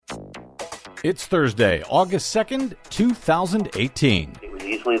It's Thursday, August 2nd, 2018. It was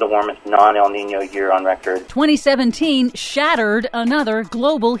easily the warmest non-El Niño year on record. 2017 shattered another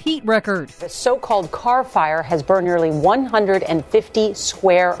global heat record. The so-called car fire has burned nearly 150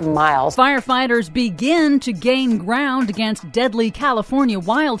 square miles. Firefighters begin to gain ground against deadly California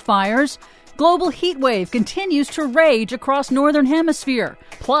wildfires. Global heat wave continues to rage across Northern Hemisphere.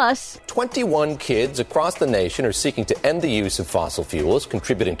 Plus, 21 kids across the nation are seeking to end the use of fossil fuels,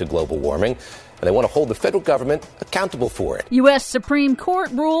 contributing to global warming. And they want to hold the federal government accountable for it. U.S. Supreme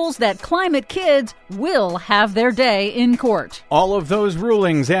Court rules that climate kids will have their day in court. All of those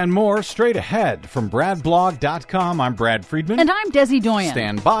rulings and more straight ahead. From BradBlog.com, I'm Brad Friedman. And I'm Desi Doyen.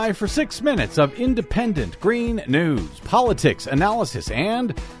 Stand by for 6 minutes of independent green news, politics, analysis,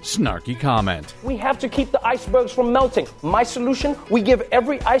 and snarky comment. We have to keep the icebergs from melting. My solution, we give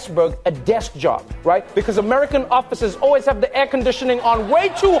every iceberg a desk job, right? Because American offices always have the air conditioning on way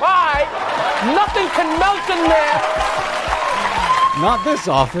too high. Nothing can melt in there. Not this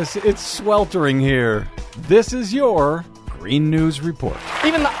office. It's sweltering here. This is your Green News Report.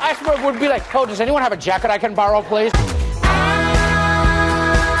 Even the iceberg would be like, oh, does anyone have a jacket I can borrow, please?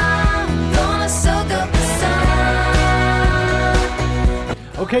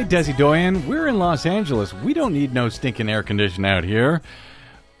 Okay, Desi Doyen, we're in Los Angeles. We don't need no stinking air condition out here.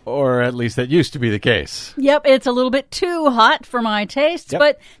 Or at least that used to be the case. Yep, it's a little bit too hot for my tastes,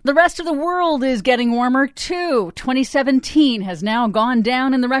 but the rest of the world is getting warmer too. 2017 has now gone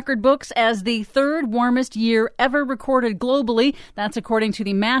down in the record books as the third warmest year ever recorded globally. That's according to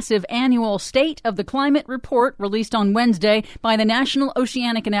the massive annual State of the Climate report released on Wednesday by the National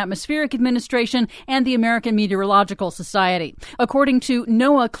Oceanic and Atmospheric Administration and the American Meteorological Society. According to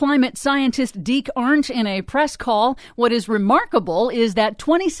NOAA climate scientist Deke Arndt in a press call, what is remarkable is that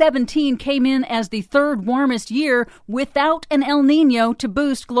 2017 came in as the third warmest year without an El Niño to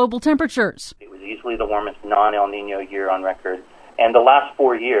boost global temperatures. It was easily the warmest non-El Niño year on record. And the last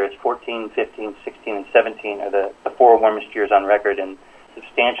 4 years, 14, 15, 16, and 17, are the four warmest years on record and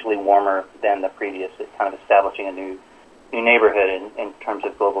substantially warmer than the previous, kind of establishing a new neighborhood in terms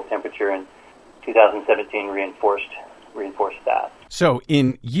of global temperature. And 2017 reinforced that. So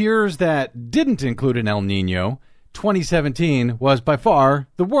in years that didn't include an El Niño, 2017 was by far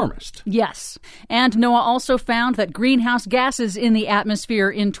the warmest. Yes. And NOAA also found that greenhouse gases in the atmosphere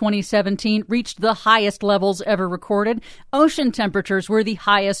in 2017 reached the highest levels ever recorded. Ocean temperatures were the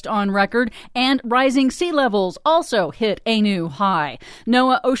highest on record, and rising sea levels also hit a new high.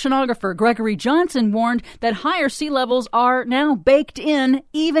 NOAA oceanographer Gregory Johnson warned that higher sea levels are now baked in,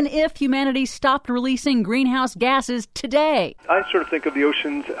 even if humanity stopped releasing greenhouse gases today. I sort of think of the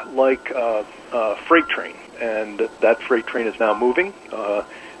oceans like a freight train. And that freight train is now moving,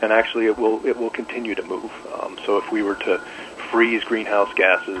 and actually it will continue to move. So if we were to freeze greenhouse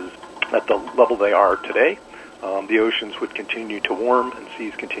gases at the level they are today, the oceans would continue to warm and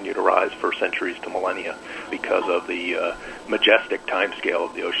seas continue to rise for centuries to millennia because of the majestic timescale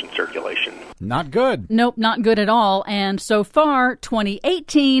of the ocean circulation. Not good. Nope, not good at all. And so far,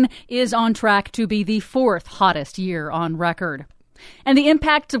 2018 is on track to be the fourth hottest year on record. And the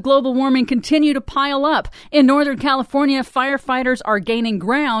impacts of global warming continue to pile up. In Northern California, firefighters are gaining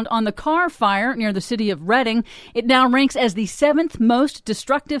ground on the Carr Fire near the city of Redding. It now ranks as the seventh most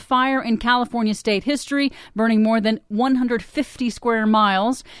destructive fire in California state history, burning more than 150 square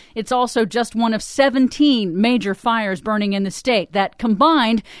miles. It's also just one of 17 major fires burning in the state that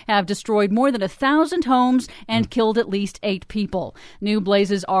combined have destroyed more than 1,000 homes and killed at least 8 people. New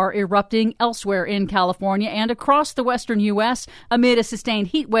blazes are erupting elsewhere in California and across the western U.S., amid a sustained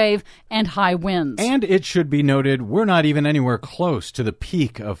heat wave and high winds. And it should be noted, we're not even anywhere close to the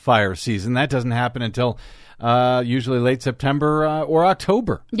peak of fire season. That doesn't happen until usually late September or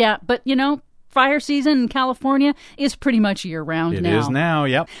October. Yeah, but fire season in California is pretty much year-round now. It is now,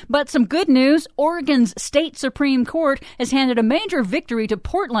 yep. But some good news, Oregon's state Supreme Court has handed a major victory to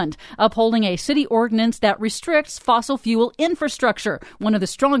Portland, upholding a city ordinance that restricts fossil fuel infrastructure, one of the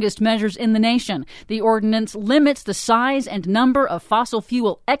strongest measures in the nation. The ordinance limits the size and number of fossil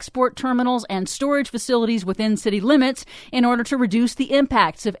fuel export terminals and storage facilities within city limits in order to reduce the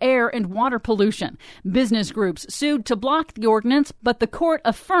impacts of air and water pollution. Business groups sued to block the ordinance, but the court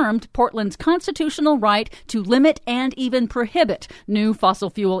affirmed Portland's constitutional right to limit and even prohibit new fossil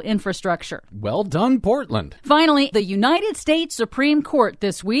fuel infrastructure. Well done, Portland. Finally, the United States Supreme Court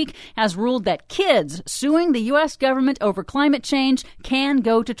this week has ruled that kids suing the U.S. government over climate change can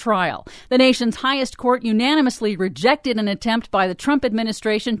go to trial. The nation's highest court unanimously rejected an attempt by the Trump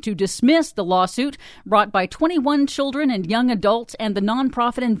administration to dismiss the lawsuit brought by 21 children and young adults and the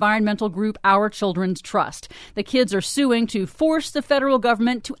nonprofit environmental group Our Children's Trust. The kids are suing to force the federal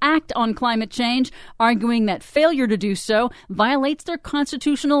government to act on climate change, arguing that failure to do so violates their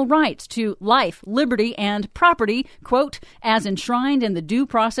constitutional rights to life, liberty, and property, quote, as enshrined in the Due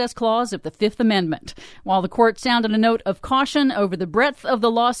Process Clause of the Fifth Amendment. While the court sounded a note of caution over the breadth of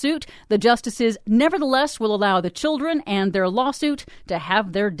the lawsuit, the justices nevertheless will allow the children and their lawsuit to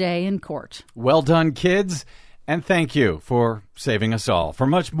have their day in court. Well done, kids. And thank you for saving us all. For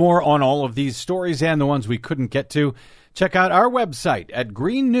much more on all of these stories and the ones we couldn't get to, check out our website at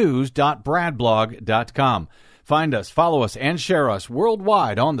greennews.bradblog.com. Find us, follow us, and share us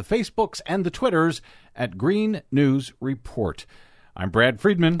worldwide on the Facebooks and the Twitters at Green News Report. I'm Brad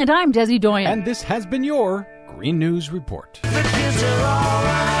Friedman. And I'm Desi Doyen. And this has been your Green News Report. The kids are all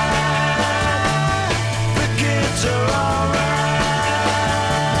right.